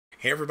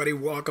Hey everybody,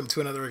 welcome to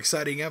another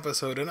exciting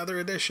episode, another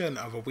edition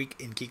of A Week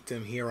in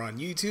Geekdom here on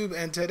YouTube,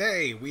 and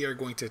today we are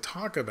going to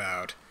talk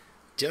about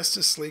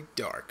Justice League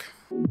Dark.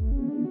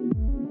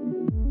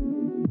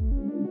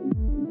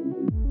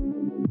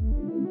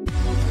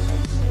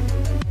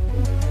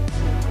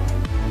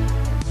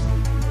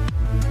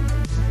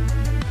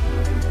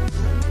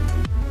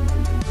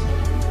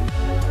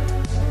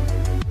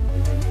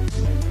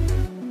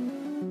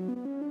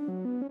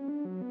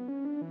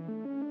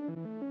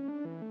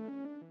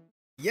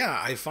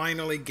 Yeah, I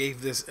finally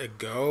gave this a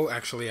go.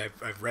 Actually,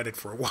 I've read it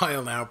for a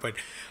while now, but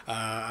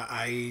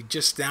I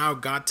just now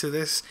got to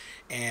this,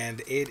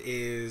 and it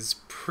is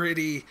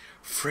pretty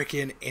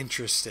freaking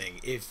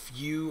interesting. If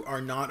you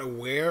are not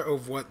aware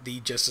of what the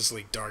Justice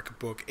League Dark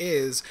book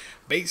is,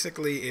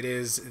 basically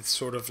it's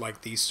sort of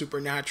like the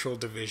supernatural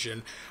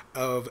division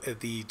of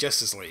the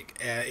Justice League.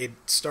 It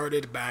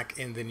started back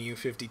in the New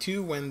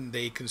 52 when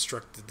they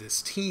constructed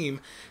this team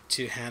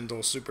to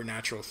handle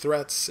supernatural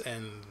threats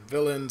and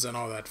villains and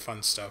all that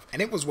fun stuff.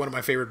 And it was one of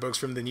my favorite books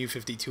from the New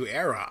 52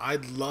 era. I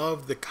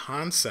love the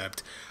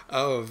concept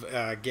of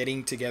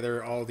getting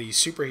together all these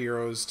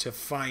superheroes to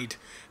fight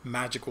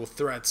magical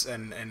threats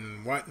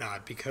and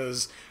whatnot,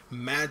 because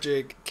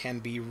magic can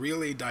be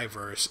really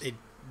diverse.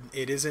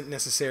 It isn't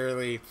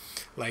necessarily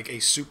like a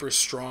super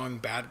strong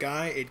bad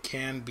guy. It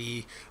can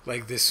be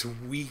like this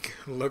weak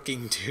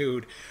looking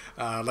dude,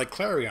 like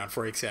Clarion,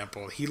 for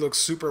example. He looks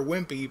super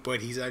wimpy,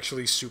 but he's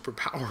actually super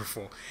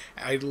powerful.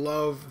 I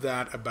love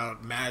that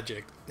about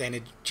magic, and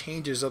it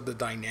changes up the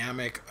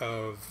dynamic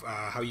of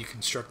how you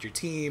construct your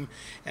team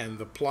and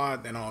the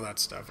plot and all that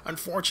stuff.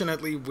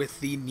 Unfortunately,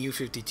 with the New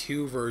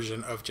 52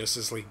 version of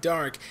Justice League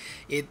Dark,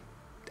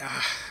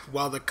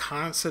 while the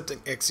concept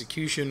and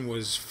execution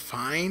was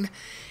fine,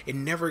 it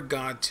never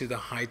got to the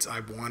heights I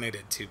wanted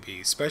it to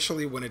be,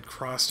 especially when it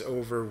crossed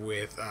over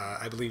with,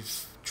 I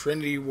believe,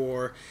 Trinity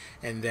War,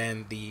 and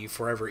then the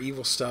Forever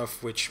Evil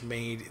stuff, which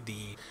made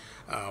the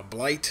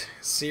Blight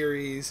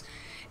series.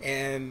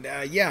 And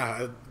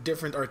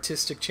different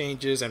artistic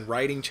changes and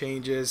writing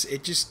changes.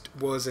 It just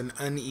was an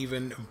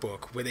uneven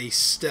book with a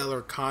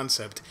stellar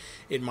concept,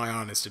 in my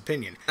honest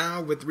opinion.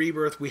 Now with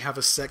Rebirth, we have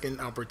a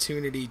second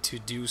opportunity to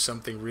do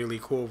something really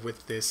cool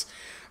with this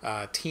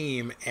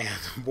team, and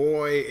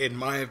boy, in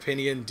my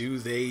opinion, do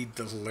they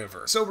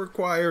deliver. So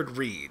required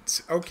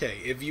reads. Okay,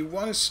 if you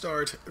want to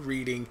start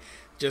reading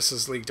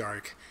Justice League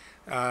Dark,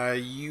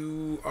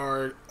 you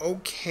are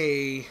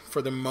okay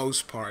for the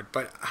most part,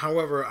 but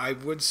however, I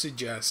would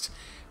suggest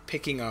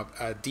picking up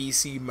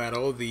DC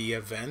Metal, the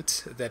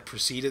event that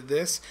preceded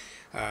this.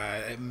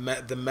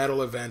 The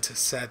Metal event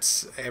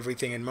sets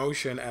everything in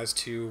motion as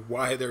to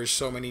why there's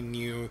so many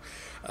new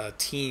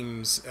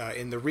teams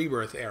in the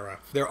Rebirth era.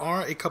 There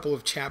are a couple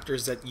of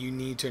chapters that you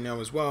need to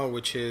know as well,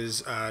 which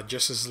is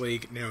Justice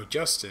League No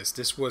Justice.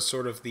 This was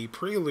sort of the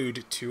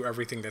prelude to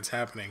everything that's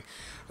happening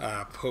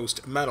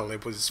post-Metal.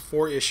 It was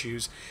 4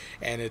 issues,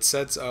 and it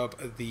sets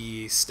up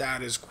the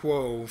status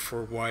quo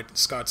for what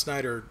Scott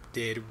Snyder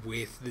did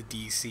with the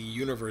DC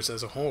universe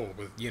as a whole,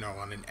 with,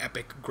 on an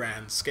epic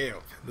grand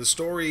scale. The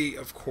story,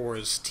 of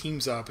course,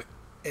 teams up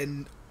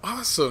an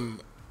awesome,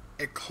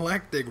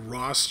 eclectic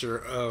roster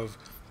of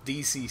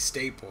DC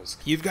staples.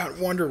 You've got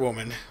Wonder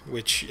Woman,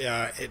 which,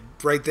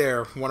 right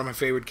there, one of my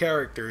favorite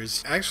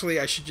characters. Actually,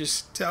 I should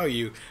just tell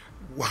you,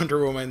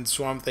 Wonder Woman,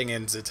 Swamp Thing,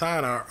 and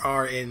Zatanna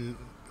are in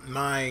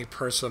my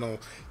personal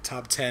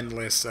top 10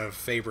 list of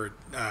favorite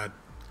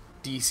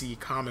DC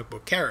comic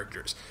book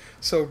characters.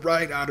 So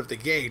right out of the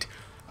gate,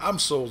 I'm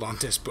sold on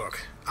this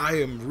book. I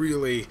am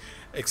really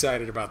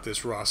excited about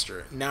this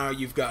roster. Now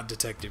you've got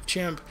Detective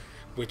Chimp,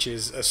 which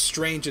is a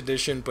strange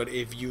addition, but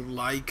if you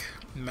like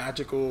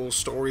magical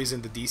stories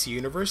in the DC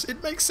universe,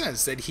 it makes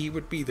sense that he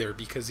would be there,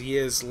 because he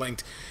is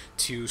linked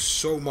to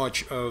so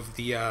much of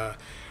the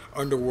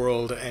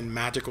underworld and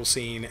magical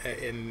scene,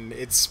 and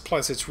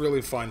it's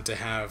really fun to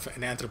have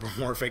an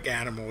anthropomorphic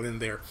animal in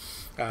there,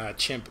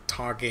 Chimp,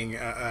 talking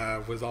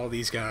with all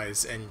these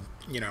guys and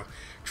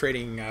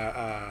trading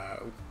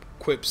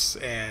quips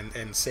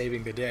and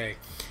saving the day.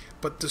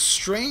 But the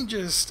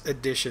strangest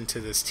addition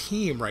to this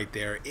team right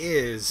there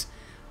is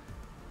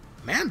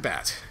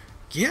Man-Bat.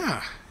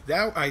 Yeah,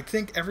 I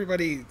think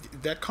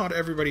that caught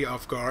everybody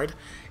off guard,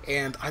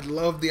 and I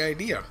love the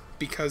idea.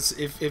 Because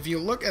if you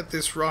look at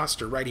this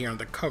roster right here on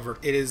the cover,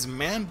 it is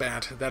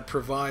Man-Bat that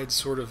provides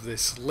sort of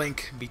this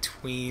link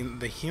between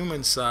the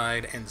human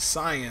side and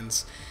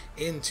science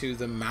into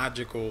the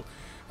magical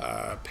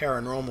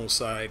paranormal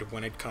side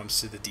when it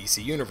comes to the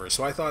DC universe.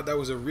 So I thought that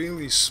was a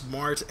really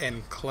smart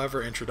and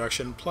clever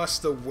introduction. Plus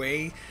the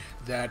way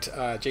that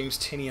James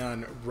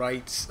Tynion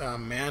writes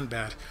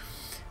Man-Bat,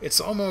 it's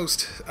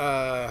almost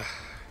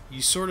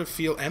you sort of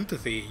feel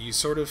empathy. You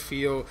sort of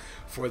feel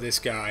for this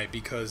guy,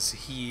 because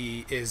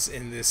he is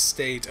in this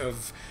state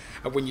of,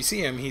 when you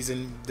see him, he's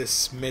in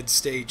this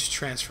mid-stage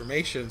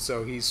transformation,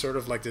 so he's sort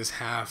of like this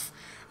half,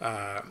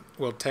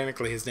 well,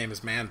 technically his name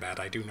is Man-Bat,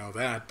 I do know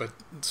that, but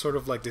sort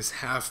of like this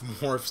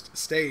half-morphed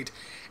state,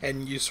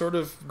 and you sort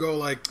of go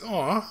like,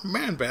 aw,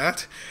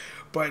 Man-Bat.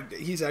 but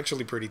he's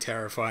actually pretty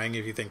terrifying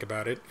if you think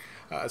about it.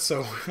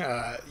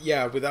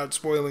 Yeah, without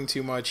spoiling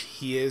too much,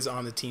 he is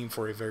on the team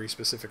for a very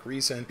specific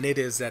reason, and it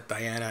is that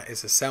Diana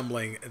is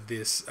assembling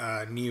this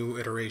new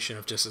iteration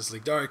of Justice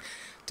League Dark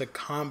to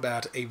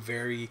combat a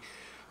very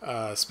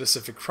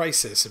specific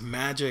crisis.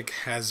 Magic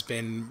has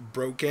been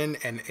broken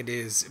and it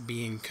is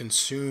being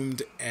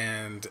consumed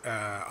and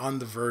on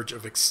the verge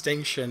of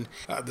extinction.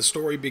 The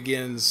story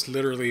begins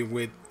literally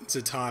with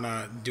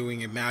Zatanna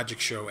doing a magic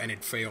show and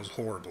it fails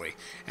horribly,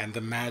 and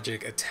the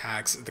magic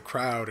attacks the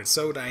crowd, and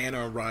so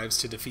Diana arrives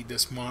to defeat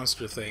this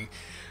monster thing,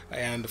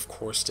 and of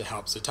course to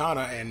help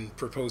Zatanna and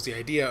propose the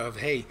idea of,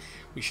 hey,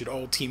 we should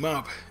all team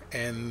up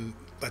and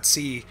let's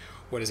see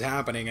what is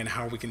happening and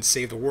how we can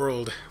save the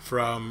world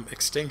from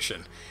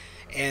extinction.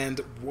 And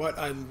what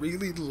I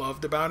really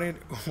loved about it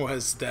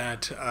was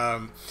that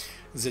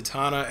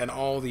Zatanna and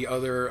all the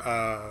other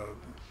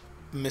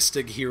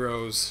mystic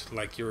heroes,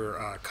 like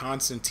your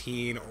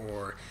Constantine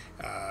or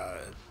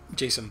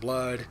Jason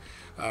Blood,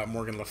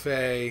 Morgan Le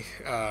Fay,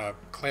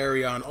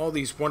 Clarion, all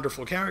these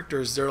wonderful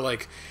characters, they're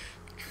like,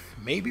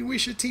 maybe we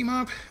should team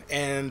up.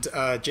 And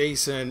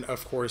Jason,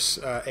 of course,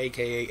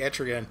 aka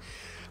Etrigan,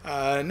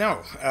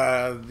 no,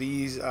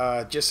 these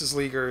Justice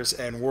Leaguers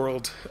and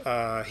world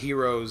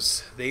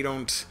heroes, they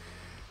don't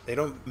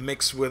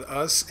mix with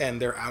us,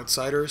 and they're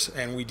outsiders,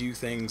 and we do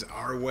things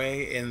our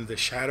way in the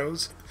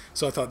shadows.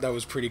 So I thought that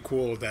was pretty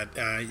cool that,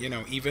 you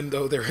know, even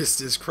though there is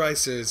this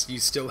crisis, you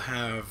still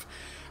have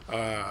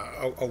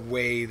a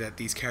way that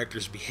these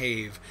characters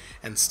behave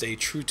and stay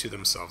true to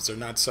themselves. They're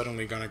not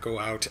suddenly going to go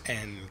out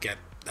and get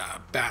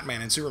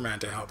Batman and Superman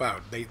to help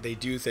out. They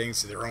do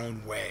things their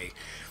own way,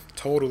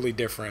 totally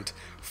different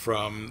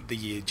from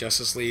the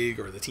Justice League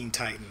or the Teen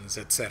Titans,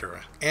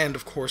 etc. And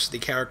of course the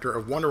character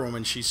of Wonder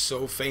Woman, she's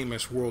so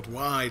famous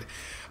worldwide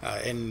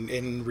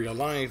in real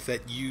life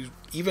that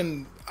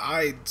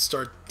I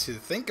start to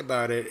think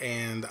about it,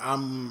 and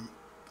I'm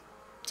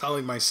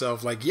telling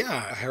myself, like,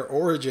 yeah, her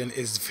origin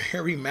is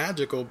very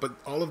magical, but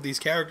all of these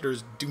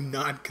characters do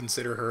not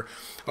consider her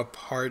a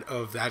part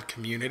of that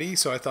community.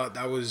 So I thought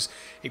that was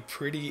a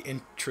pretty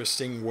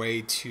interesting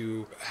way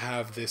to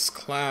have this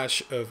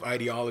clash of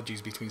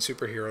ideologies between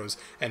superheroes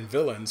and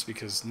villains,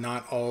 because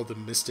not all the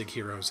mystic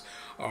heroes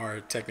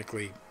are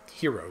technically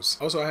heroes.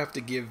 Also, I have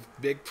to give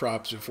big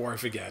props before I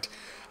forget.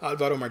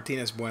 Alvaro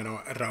Martinez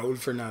Bueno, Raul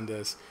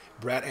Fernandez,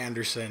 Brad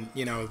Anderson.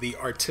 You know, the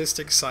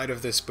artistic side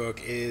of this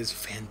book is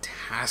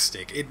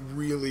fantastic. It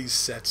really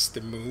sets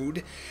the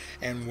mood,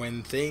 and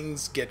when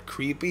things get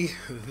creepy,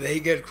 they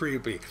get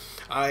creepy.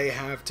 I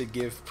have to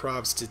give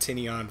props to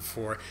Tinian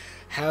for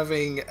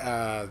having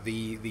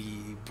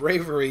the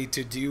bravery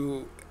to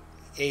do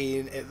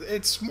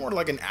it's more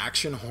like an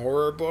action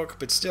horror book,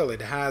 but still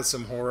it has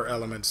some horror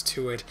elements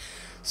to it,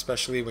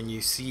 especially when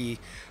you see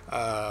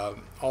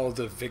all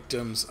the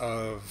victims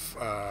of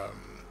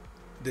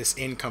this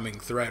incoming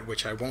threat,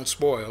 which I won't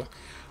spoil,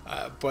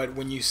 but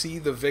when you see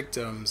the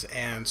victims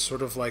and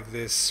sort of like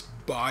this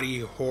body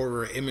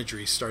horror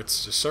imagery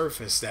starts to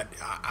surface, that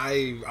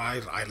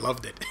I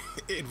loved it.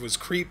 It was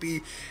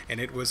creepy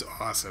and it was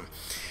awesome,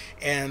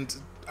 and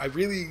I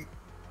really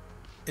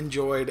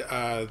enjoyed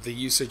the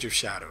usage of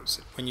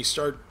shadows. When you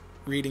start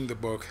reading the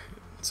book,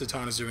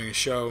 Zatanna's doing a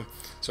show,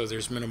 so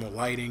there's minimal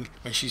lighting.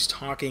 When she's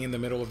talking in the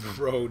middle of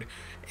the road,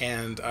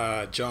 and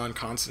John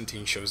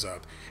Constantine shows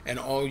up, and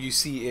all you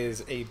see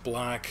is a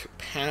black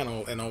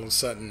panel, and all of a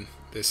sudden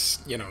this,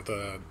 you know,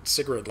 the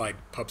cigarette light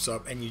pops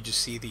up, and you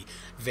just see the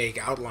vague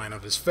outline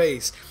of his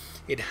face.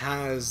 It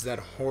has that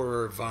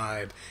horror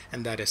vibe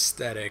and that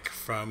aesthetic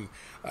from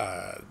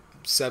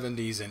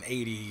 70s and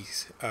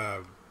 80s,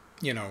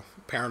 you know,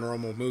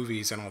 paranormal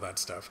movies and all that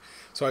stuff.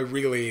 So I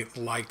really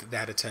liked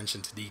that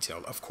attention to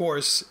detail. Of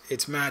course,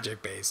 it's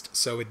magic based,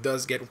 so it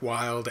does get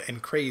wild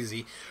and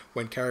crazy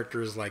when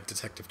characters like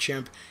Detective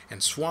Chimp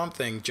and Swamp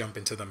Thing jump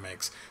into the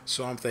mix.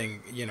 Swamp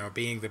Thing, you know,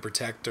 being the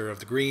protector of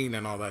the green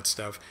and all that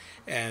stuff.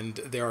 And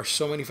there are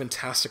so many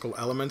fantastical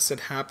elements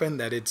that happen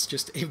that it's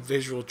just a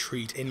visual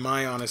treat, in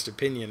my honest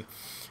opinion.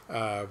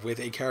 With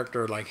a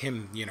character like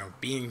him, you know,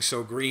 being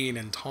so green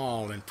and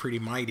tall and pretty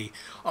mighty.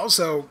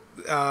 Also,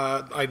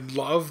 I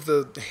love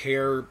the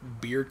hair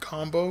beard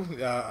combo.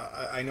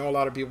 I know a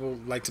lot of people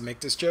like to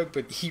make this joke,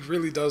 but he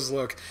really does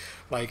look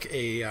like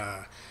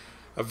a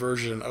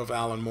version of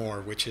Alan Moore,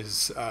 which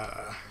is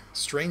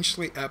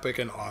strangely epic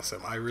and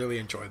awesome. I really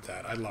enjoyed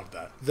that. I love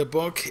that. The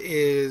book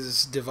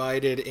is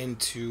divided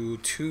into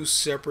two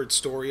separate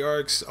story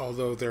arcs,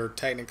 although they're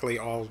technically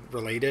all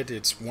related.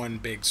 It's one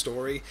big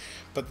story,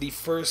 but the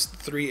first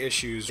 3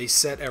 issues, they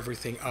set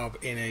everything up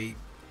in a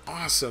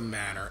awesome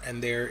manner.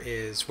 And there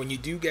is, when you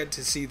do get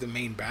to see the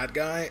main bad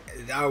guy,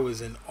 that was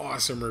an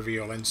awesome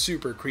reveal and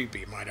super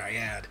creepy, might I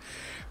add.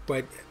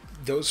 But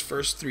those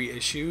first 3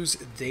 issues,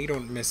 they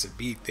don't miss a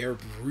beat. They're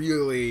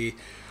really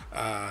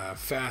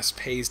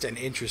fast-paced and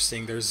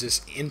interesting. There's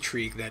this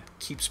intrigue that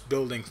keeps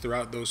building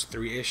throughout those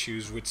 3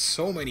 issues with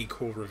so many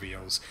cool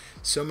reveals,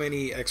 so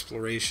many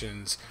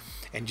explorations,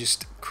 and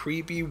just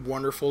creepy,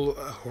 wonderful,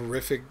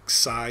 horrific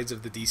sides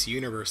of the DC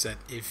universe that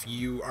if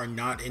you are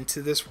not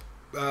into this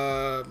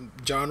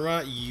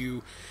genre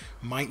you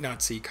might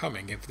not see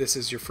coming. If this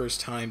is your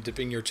first time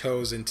dipping your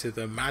toes into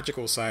the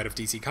magical side of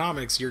DC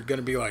Comics, you're going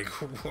to be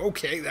like,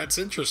 okay, that's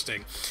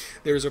interesting.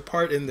 There's a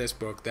part in this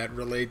book that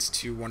relates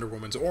to Wonder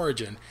Woman's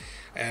origin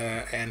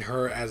and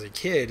her as a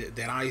kid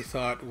that I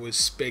thought was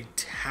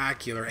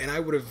spectacular, and I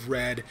would have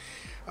read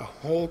a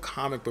whole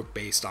comic book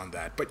based on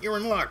that. But you're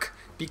in luck,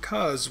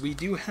 because we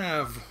do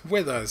have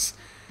with us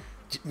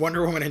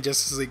Wonder Woman and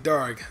Justice League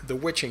Dark, The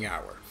Witching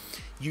Hour.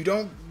 You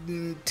don't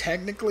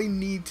technically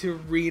need to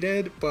read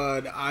it,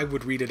 but I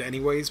would read it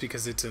anyways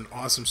because it's an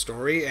awesome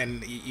story,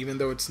 and even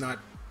though it's not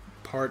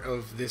part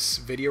of this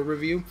video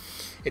review,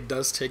 it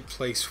does take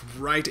place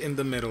right in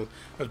the middle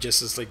of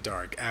Justice League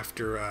Dark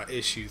after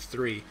issue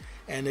 3,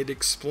 and it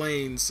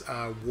explains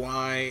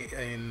why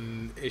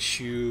in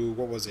issue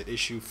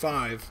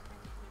 5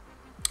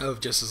 of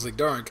Justice League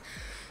Dark,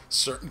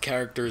 certain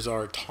characters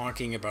are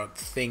talking about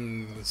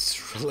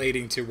things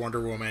relating to Wonder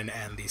Woman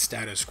and the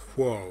status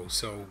quo.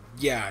 So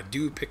yeah,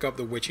 do pick up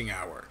The Witching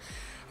Hour.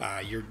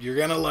 You're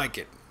gonna like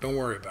it. Don't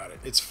worry about it.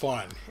 It's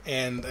fun.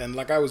 And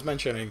like I was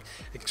mentioning,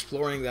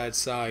 exploring that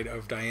side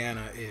of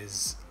Diana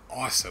is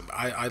awesome.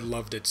 I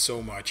loved it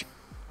so much.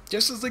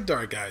 Justice League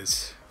Dark,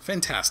 guys.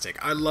 Fantastic.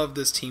 I love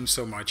this team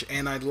so much,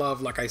 and I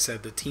love, like I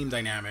said, the team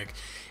dynamic.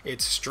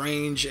 It's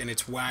strange and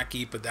it's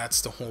wacky, but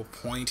that's the whole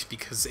point,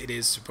 because it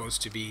is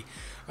supposed to be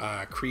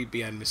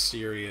creepy and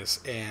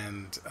mysterious,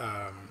 and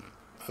I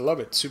love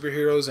it.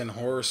 Superheroes and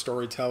horror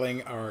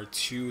storytelling are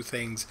two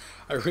things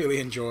I really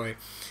enjoy,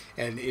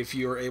 and if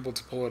you're able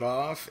to pull it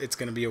off, it's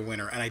going to be a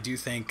winner. And I do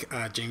think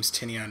James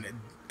Tynion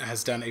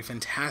has done a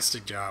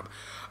fantastic job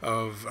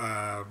of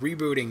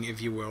rebooting,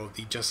 if you will,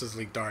 the Justice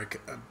League Dark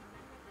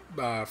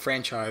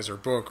franchise or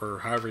book, or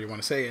however you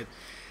want to say it,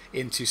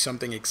 into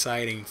something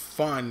exciting,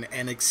 fun,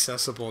 and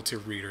accessible to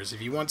readers. If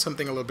you want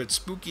something a little bit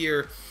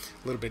spookier,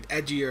 a little bit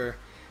edgier,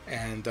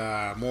 and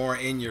more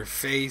in your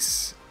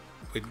face,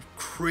 with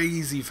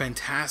crazy,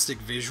 fantastic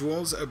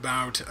visuals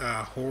about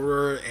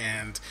horror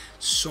and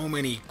so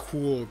many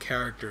cool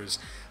characters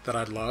that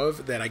I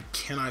love that I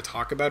cannot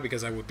talk about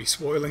because I would be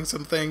spoiling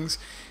some things.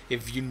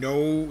 If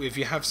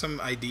you have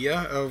some idea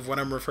of what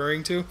I'm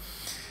referring to,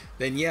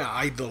 then yeah,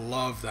 I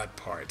love that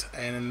part.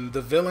 And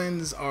the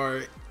villains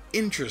are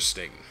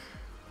interesting.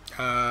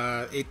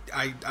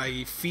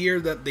 I fear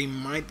that they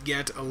might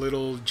get a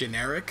little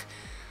generic,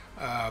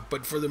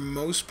 but for the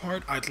most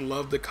part, I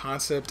love the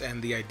concept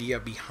and the idea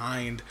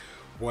behind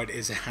what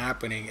is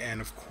happening. And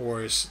of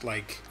course,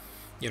 like,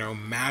 you know,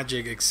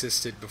 magic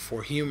existed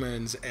before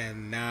humans,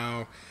 and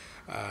now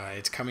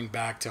it's coming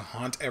back to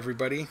haunt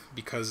everybody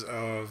because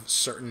of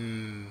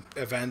certain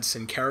events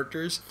and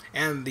characters,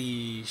 and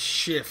the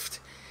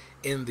shift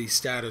in the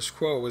status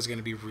quo is going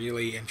to be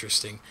really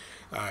interesting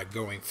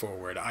going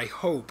forward. I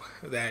hope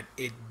that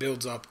it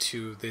builds up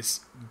to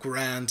this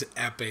grand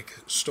epic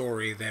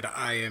story that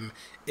I am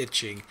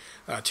itching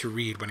to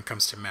read when it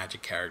comes to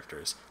magic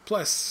characters.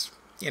 Plus,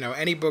 you know,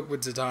 any book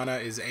with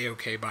Zatanna is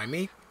a-okay by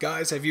me.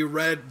 Guys, have you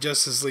read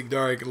Justice League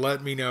Dark?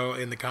 Let me know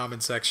in the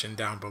comment section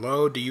down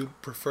below. Do you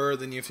prefer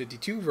the New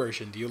 52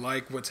 version? Do you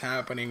like what's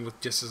happening with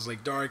Justice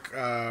League Dark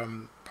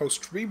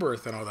post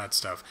Rebirth and all that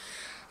stuff?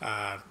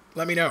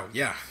 Let me know,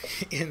 yeah,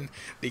 in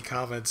the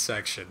comments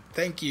section.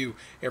 Thank you,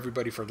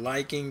 everybody, for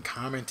liking,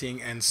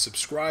 commenting, and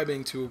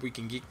subscribing to We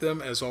Can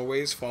Geekdom. As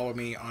always, follow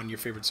me on your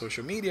favorite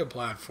social media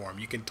platform.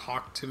 You can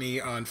talk to me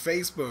on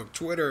Facebook,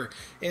 Twitter,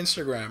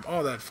 Instagram,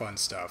 all that fun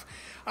stuff.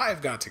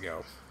 I've got to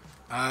go.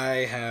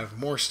 I have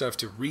more stuff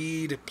to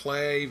read,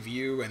 play,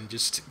 view, and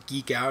just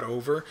geek out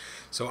over.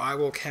 So I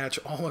will catch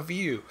all of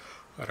you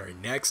on our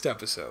next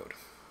episode.